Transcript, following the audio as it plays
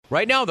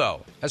Right now,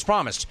 though, as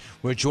promised,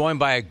 we're joined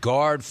by a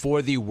guard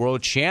for the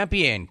world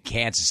champion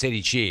Kansas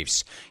City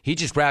Chiefs. He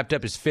just wrapped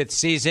up his 5th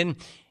season.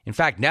 In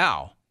fact,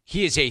 now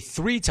he is a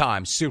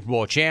 3-time Super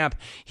Bowl champ.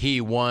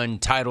 He won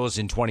titles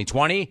in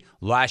 2020,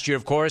 last year,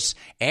 of course,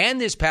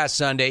 and this past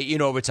Sunday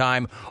in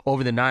overtime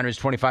over the Niners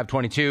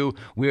 25-22.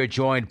 We are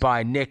joined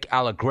by Nick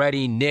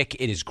Allegretti. Nick,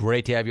 it is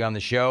great to have you on the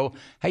show.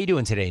 How you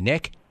doing today,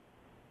 Nick?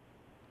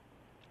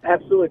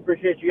 Absolutely.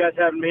 Appreciate you guys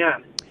having me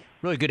on.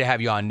 Really good to have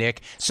you on,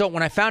 Nick. So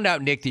when I found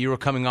out, Nick, that you were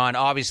coming on,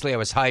 obviously I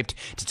was hyped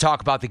to talk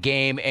about the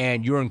game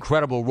and your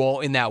incredible role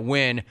in that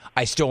win.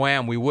 I still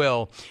am. We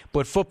will.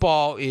 But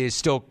football is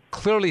still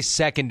clearly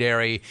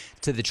secondary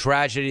to the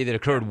tragedy that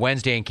occurred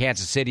Wednesday in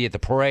Kansas City at the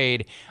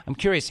parade. I'm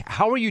curious,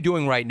 how are you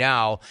doing right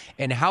now,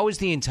 and how is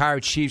the entire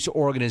Chiefs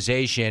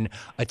organization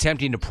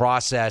attempting to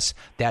process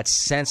that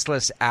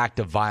senseless act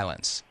of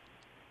violence?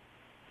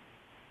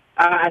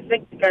 I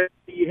think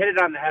you hit it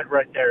on the head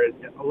right there.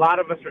 A lot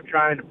of us are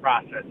trying to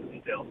process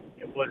it still.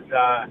 It was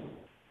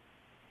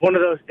one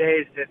of those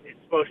days that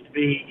it's supposed to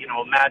be,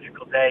 a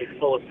magical day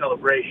full of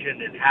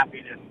celebration and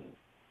happiness.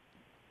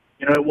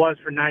 It was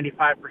for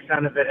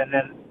 95% of it, and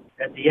then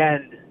at the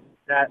end,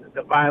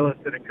 the violence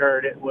that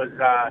occurred,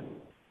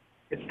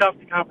 it's tough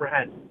to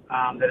comprehend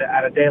that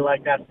at a day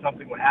like that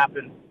something would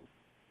happen.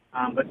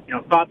 But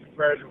thoughts and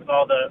prayers with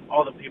all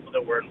the people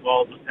that were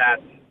involved with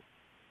that.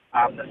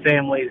 The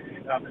families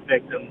of the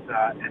victims,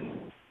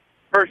 and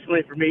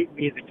personally for me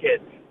the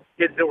kids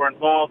that were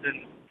involved,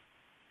 and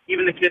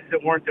even the kids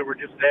that weren't, that were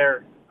just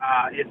there.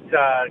 It's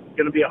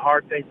going to be a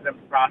hard thing for them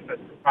to process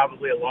for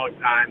probably a long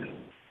time. And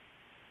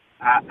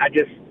I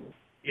just,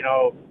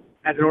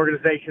 as an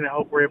organization, I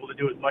hope we're able to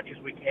do as much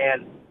as we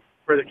can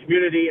for the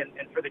community and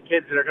for the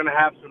kids that are going to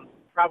have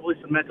probably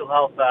some mental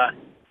health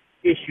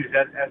issues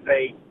as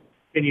they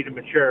continue to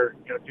mature,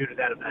 due to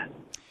that event.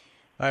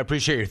 I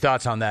appreciate your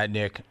thoughts on that,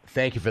 Nick.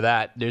 Thank you for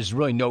that. There's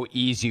really no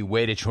easy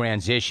way to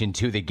transition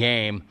to the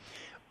game,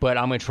 but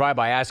I'm going to try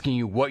by asking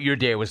you what your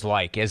day was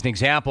like. As an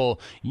example,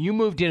 you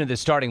moved into the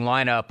starting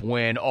lineup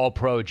when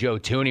All-Pro Joe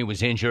Thuney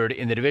was injured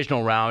in the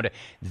divisional round.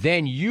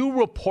 Then you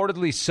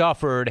reportedly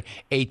suffered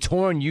a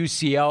torn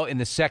UCL in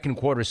the second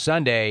quarter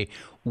Sunday.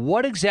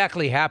 What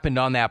exactly happened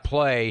on that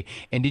play,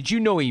 and did you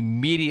know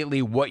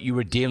immediately what you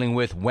were dealing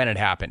with when it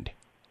happened?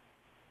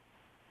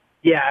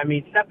 Yeah,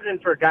 stepping in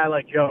for a guy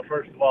like Joe,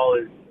 first of all,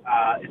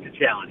 it's a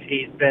challenge.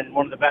 He's been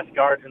one of the best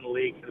guards in the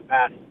league for the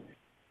past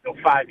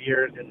 5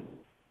 years, and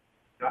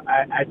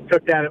I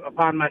took that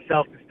upon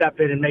myself to step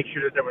in and make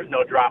sure that there was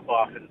no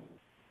drop-off. And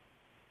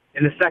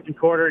in the second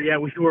quarter,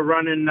 we were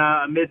running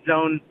a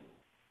mid-zone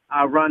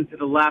run to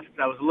the left.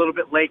 I was a little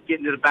bit late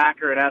getting to the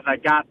backer, and as I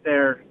got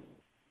there,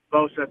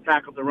 Bosa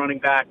tackled the running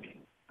back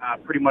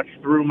pretty much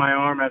through my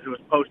arm as it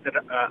was posted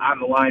on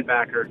the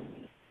linebacker.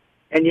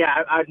 And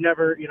I've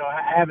never,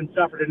 I haven't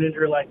suffered an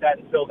injury like that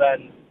until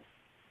then.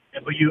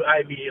 But I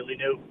immediately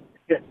knew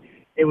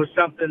it was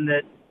something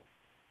that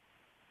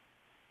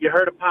you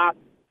heard a pop,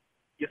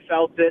 you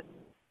felt it,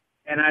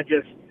 and I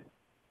just,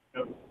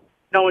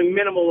 knowing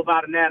minimal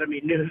about anatomy,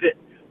 knew that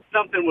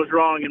something was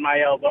wrong in my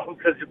elbow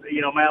because,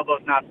 my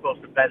elbow's not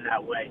supposed to bend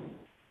that way.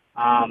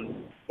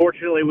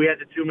 Fortunately, we had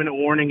the 2-minute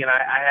warning, and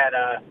I had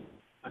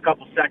a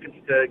couple seconds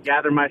to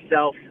gather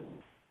myself,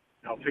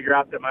 figure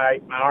out that my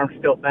arm's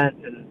still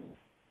bent, and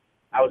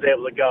I was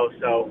able to go.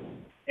 So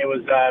it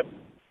was a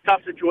tough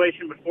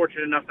situation, but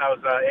fortunate enough that I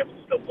was able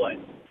to still play.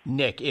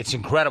 Nick, it's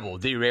incredible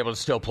that you were able to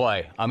still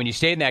play. You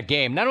stayed in that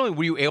game. Not only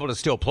were you able to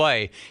still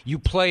play, you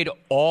played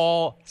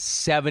all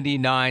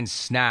 79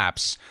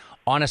 snaps.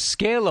 On a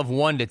scale of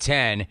 1 to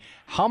 10,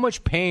 how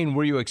much pain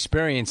were you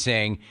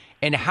experiencing,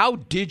 and how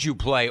did you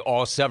play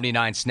all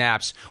 79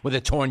 snaps with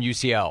a torn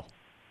UCL?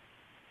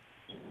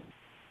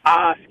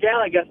 Scale,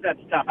 I guess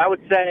that's tough. I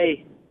would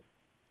say,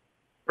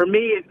 for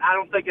me, I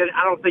don't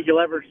think you'll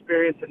ever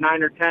experience a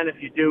 9 or 10.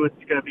 If you do, it's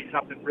going to be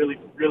something really,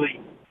 really,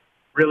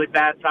 really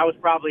bad. So I was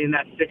probably in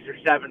that 6 or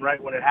 7 right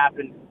when it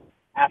happened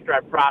after I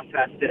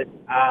processed it.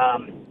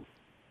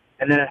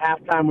 And then at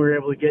halftime, we were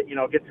able to get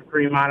some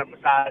cream on it,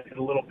 massage it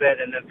a little bit,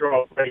 and then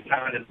throw a great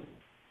time. And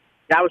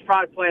I was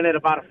probably playing at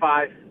about a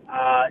 5.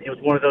 It was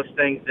one of those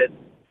things that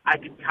I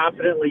could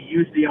confidently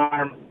use the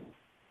arm,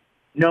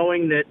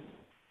 knowing that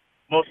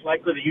most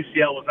likely the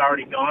UCL was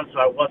already gone, so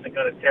I wasn't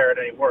going to tear it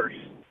any worse.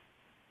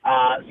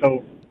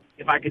 So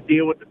if I could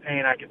deal with the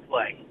pain, I could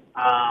play.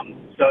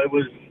 So it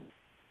was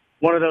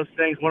one of those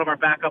things. One of our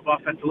backup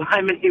offensive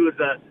linemen, he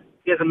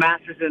has a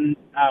master's in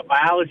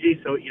biology,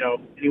 so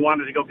and he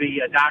wanted to go be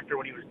a doctor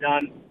when he was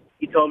done.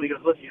 He told me, he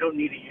goes, "Listen, you don't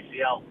need a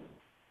UCL to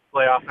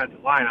play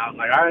offensive line." I was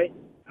like, "All right,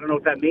 I don't know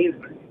what that means,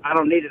 but I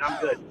don't need it.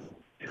 I'm good."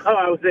 So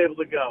I was able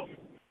to go.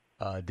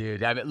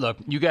 Dude, look,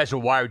 you guys are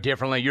wired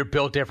differently. You're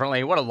built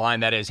differently. What a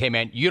line that is. Hey,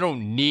 man, you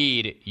don't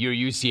need your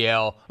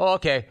UCL. Oh,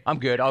 okay, I'm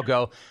good. I'll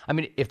go.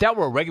 If that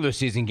were a regular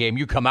season game,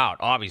 you come out,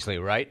 obviously,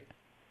 right?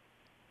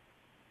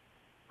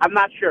 I'm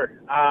not sure.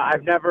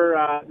 I've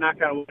never, knock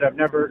on wood, I've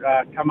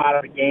never come out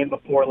of a game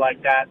before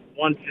like that.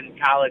 Once in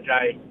college,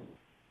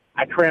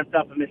 I cramped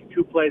up and missed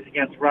 2 plays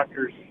against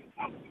Rutgers.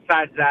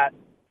 Besides that,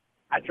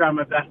 I try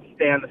my best to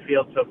stay on the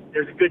field. So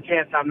there's a good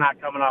chance I'm not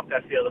coming off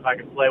that field if I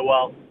can play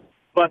well.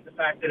 But the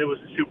fact that it was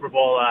a Super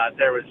Bowl,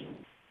 there was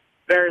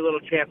very little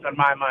chance on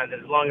my mind that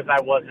as long as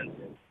I wasn't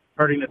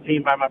hurting the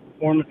team by my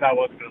performance, I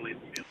wasn't going to leave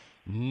the field.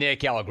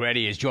 Nick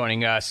Allegretti is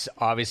joining us.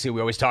 Obviously, we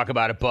always talk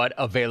about it, but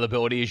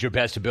availability is your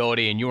best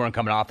ability, and you weren't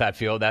coming off that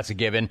field. That's a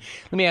given.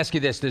 Let me ask you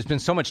this. There's been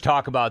so much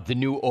talk about the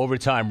new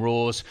overtime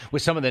rules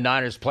with some of the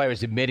Niners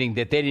players admitting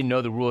that they didn't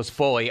know the rules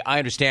fully. I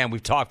understand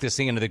we've talked this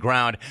thing into the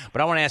ground,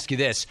 but I want to ask you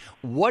this.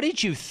 What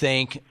did you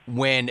think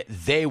when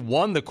they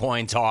won the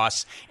coin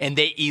toss and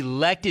they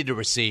elected to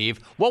receive?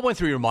 What went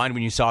through your mind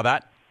when you saw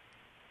that?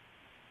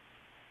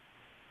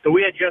 So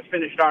we had just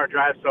finished our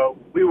drive, so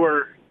we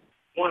were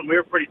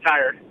pretty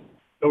tired.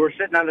 So we're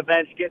sitting on the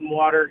bench getting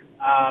water,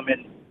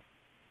 and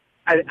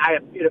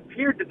it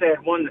appeared that they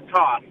had won the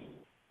toss.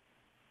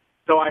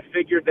 So I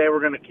figured they were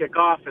going to kick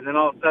off, and then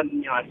all of a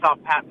sudden, I saw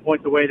Pat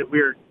point the way that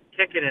we were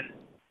kicking, and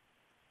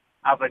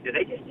I was like, did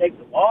they just take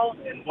the ball?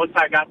 And once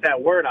I got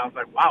that word, I was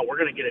like, wow, we're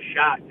going to get a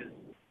shot, because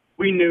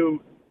we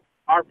knew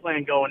our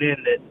plan going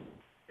in that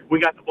if we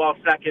got the ball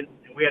second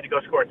and we had to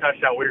go score a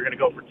touchdown, we were going to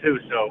go for two.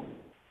 So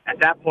at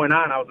that point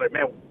on, I was like,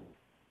 man,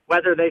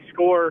 whether they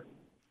score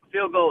a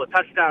field goal, a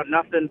touchdown,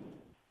 nothing,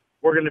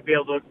 we're going to be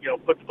able to,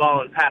 put the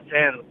ball in Pat's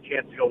hand with a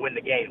chance to go win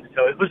the game.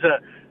 So it was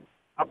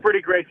a pretty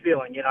great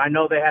feeling. I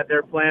know they had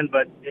their plan,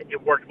 but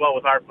it worked well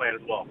with our plan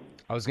as well.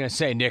 I was going to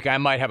say, Nick, I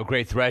might have a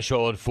great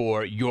threshold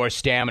for your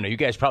stamina. You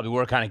guys probably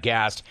were kind of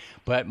gassed,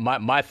 but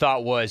my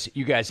thought was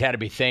you guys had to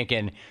be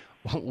thinking,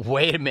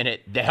 wait a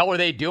minute, the hell are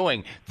they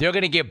doing? They're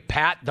going to give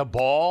Pat the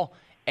ball,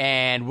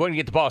 and we're going to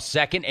get the ball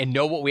second and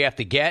know what we have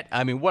to get.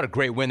 I mean, what a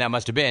great win that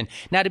must have been.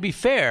 Now, to be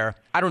fair,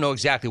 I don't know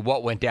exactly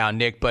what went down,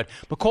 Nick, but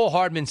McCole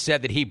Hardman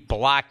said that he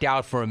blacked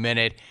out for a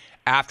minute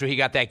after he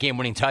got that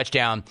game-winning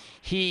touchdown.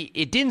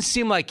 It didn't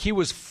seem like he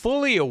was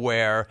fully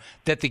aware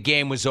that the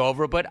game was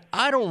over, but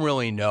I don't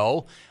really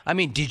know. I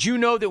mean, did you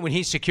know that when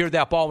he secured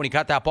that ball, when he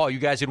got that ball, you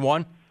guys had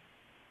won?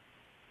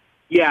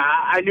 Yeah,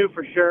 I knew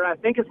for sure. I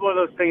think it's one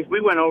of those things, we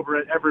went over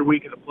it every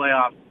week of the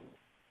playoffs.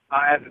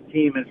 As a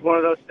team. It's one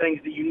of those things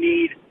that you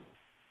need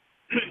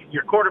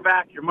your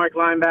quarterback, your Mike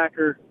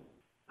linebacker,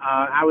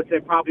 I would say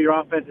probably your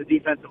offensive,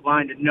 defensive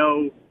line to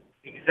know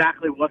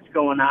exactly what's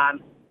going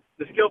on.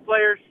 The skill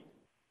players,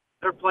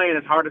 they're playing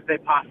as hard as they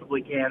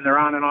possibly can. They're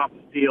on and off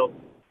the field.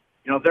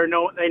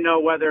 They know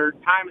whether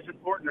time is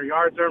important or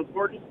yards are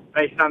important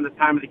based on the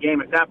time of the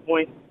game. At that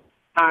point,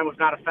 time was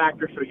not a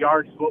factor, so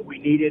yards is what we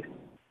needed.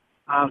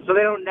 So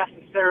they don't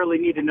necessarily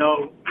need to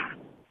know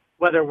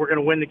whether we're going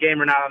to win the game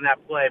or not on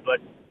that play, but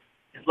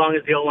as long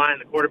as the O-line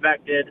and the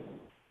quarterback did,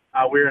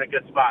 we were in a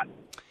good spot.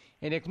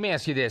 Hey, Nick, let me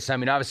ask you this. I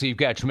mean, obviously you've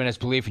got tremendous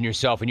belief in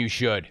yourself, and you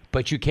should.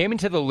 But you came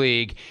into the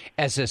league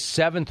as a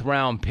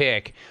seventh-round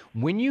pick.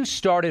 When you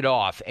started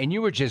off and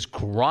you were just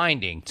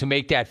grinding to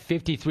make that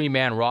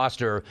 53-man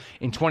roster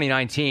in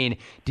 2019,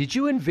 did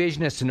you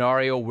envision a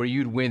scenario where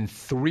you'd win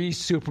 3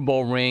 Super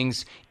Bowl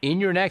rings in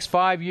your next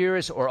 5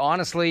 years? Or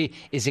honestly,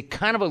 is it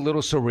kind of a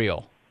little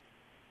surreal?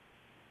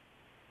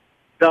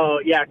 So,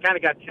 yeah, I kind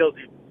of got chills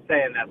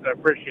saying that, so I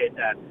appreciate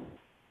that.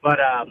 But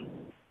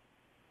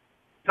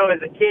so as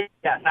a kid,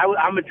 yes,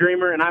 I'm a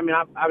dreamer, and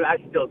I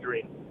still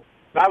dream.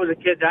 If I was a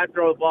kid, I'd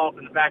throw the ball up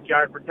in the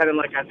backyard, pretending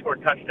like I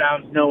scored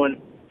touchdowns,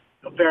 knowing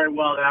very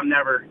well that I'm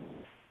never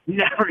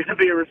going to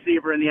be a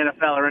receiver in the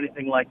NFL or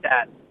anything like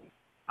that.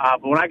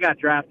 But when I got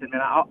drafted,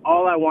 man,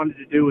 all I wanted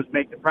to do was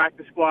make the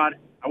practice squad.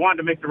 I wanted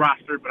to make the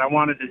roster, but I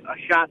wanted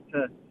a shot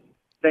to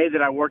say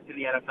that I worked in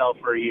the NFL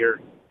for a year.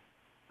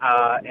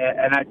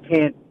 And I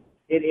can't.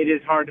 It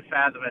is hard to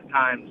fathom at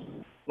times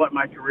what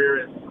my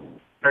career has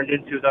turned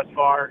into thus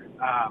far.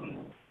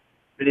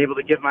 Been able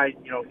to give my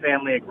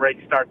family a great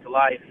start to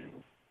life.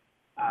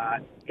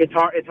 It's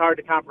hard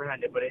to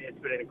comprehend it, but it's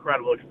been an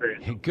incredible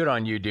experience. Good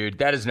on you, dude.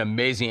 That is an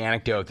amazing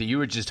anecdote that you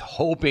were just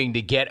hoping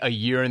to get a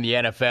year in the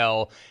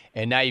NFL,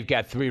 and now you've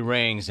got 3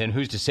 rings, and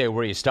who's to say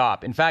where you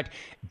stop? In fact,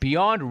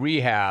 beyond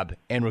rehab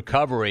and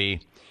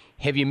recovery,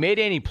 have you made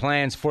any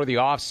plans for the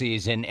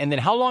offseason? And then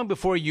how long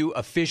before you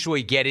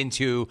officially get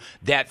into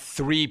that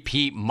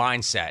 3-peat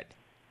mindset?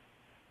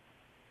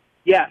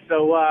 Yeah,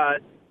 so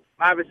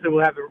obviously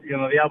we'll have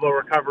the elbow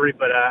recovery,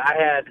 but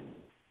I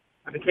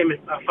became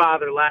a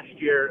father last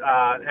year,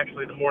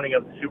 actually the morning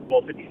of the Super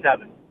Bowl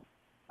 57,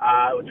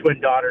 with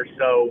twin daughters.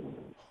 So,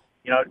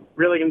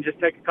 really going to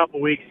just take a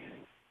couple weeks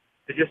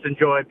to just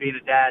enjoy being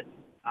a dad,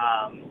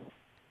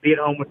 be at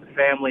home with the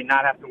family,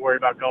 not have to worry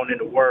about going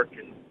into work,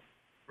 and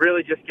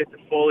really just get to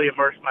fully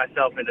immerse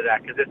myself into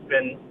that because it's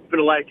been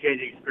a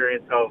life-changing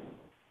experience. So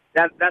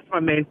that's my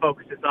main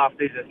focus this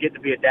offseason is get to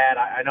be a dad.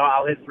 I know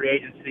I'll hit free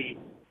agency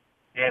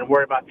and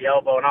worry about the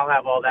elbow, and I'll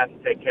have all that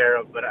to take care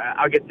of. But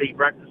I'll get to eat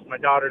breakfast with my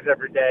daughters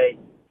every day.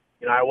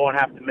 I won't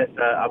have to miss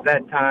a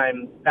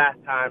bedtime, bath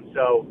time.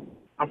 So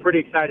I'm pretty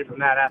excited from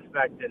that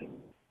aspect. And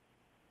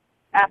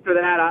after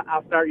that,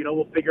 I'll start,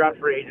 we'll figure out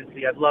free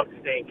agency. I'd love to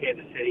stay in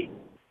Kansas City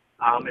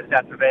if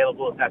that's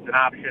available, if that's an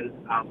option.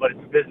 But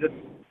it's a business.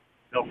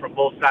 From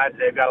both sides,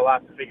 they've got a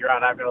lot to figure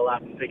out. I've got a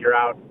lot to figure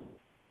out.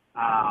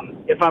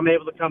 If I'm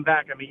able to come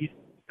back, I mean,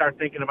 start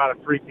thinking about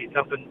a three-peat,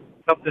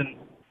 something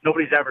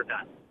nobody's ever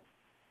done.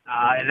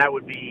 And that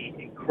would be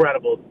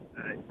incredible,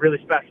 really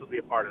special to be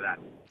a part of that.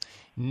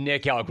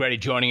 Nick Allegretti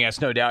joining us,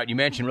 no doubt. You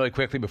mentioned really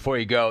quickly before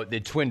you go the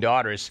twin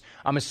daughters.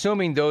 I'm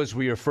assuming those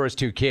were your first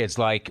two kids.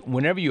 Like,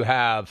 whenever you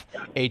have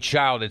a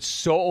child, it's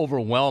so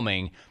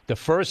overwhelming the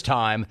first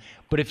time.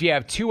 But if you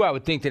have two, I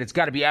would think that it's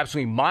got to be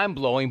absolutely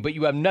mind-blowing, but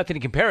you have nothing to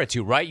compare it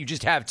to, right? You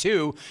just have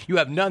two. You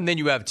have none, then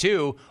you have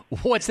two.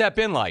 What's that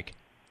been like?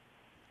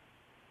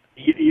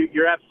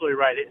 You're absolutely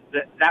right.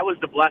 That was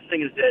the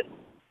blessing, is that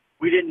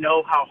we didn't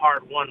know how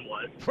hard one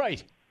was.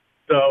 Right.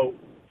 So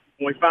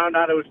when we found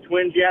out it was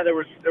twins, there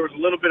was a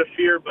little bit of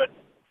fear, but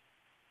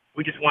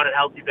we just wanted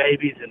healthy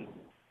babies. And,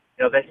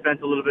 they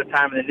spent a little bit of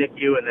time in the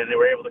NICU, and then they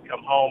were able to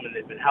come home, and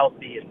they've been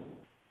healthy. And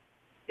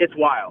it's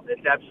wild.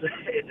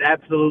 It's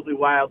absolutely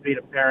wild being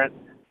a parent,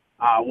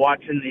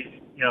 watching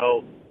these,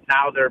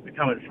 now they're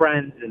becoming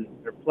friends, and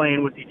they're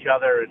playing with each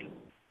other. And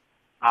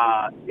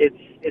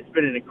it's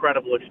been an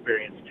incredible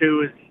experience.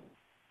 Two is,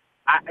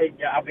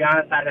 I'll be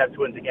honest, I'd have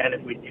twins again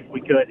if we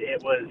could.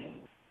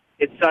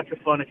 It's such a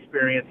fun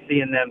experience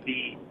seeing them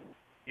be,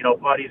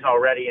 buddies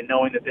already, and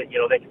knowing that they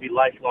can be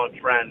lifelong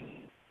friends.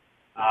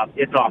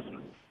 It's awesome.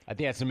 I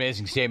think that's an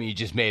amazing statement you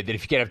just made, that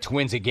if you could have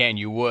twins again,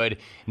 you would.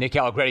 Nick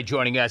Allegretti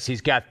joining us.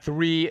 He's got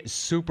 3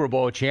 Super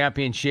Bowl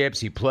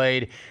championships. He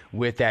played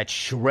with that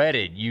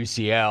shredded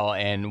UCL,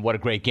 and what a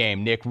great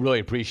game. Nick, really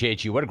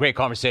appreciate you. What a great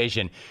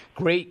conversation.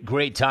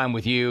 Great time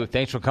with you.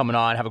 Thanks for coming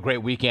on. Have a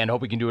great weekend.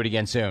 Hope we can do it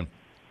again soon.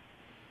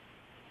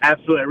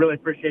 Absolutely. I really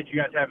appreciate you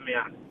guys having me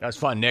on. That was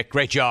fun, Nick.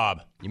 Great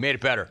job. You made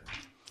it better.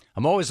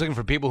 I'm always looking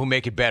for people who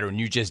make it better, and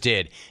you just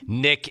did.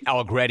 Nick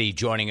Allegretti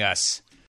joining us.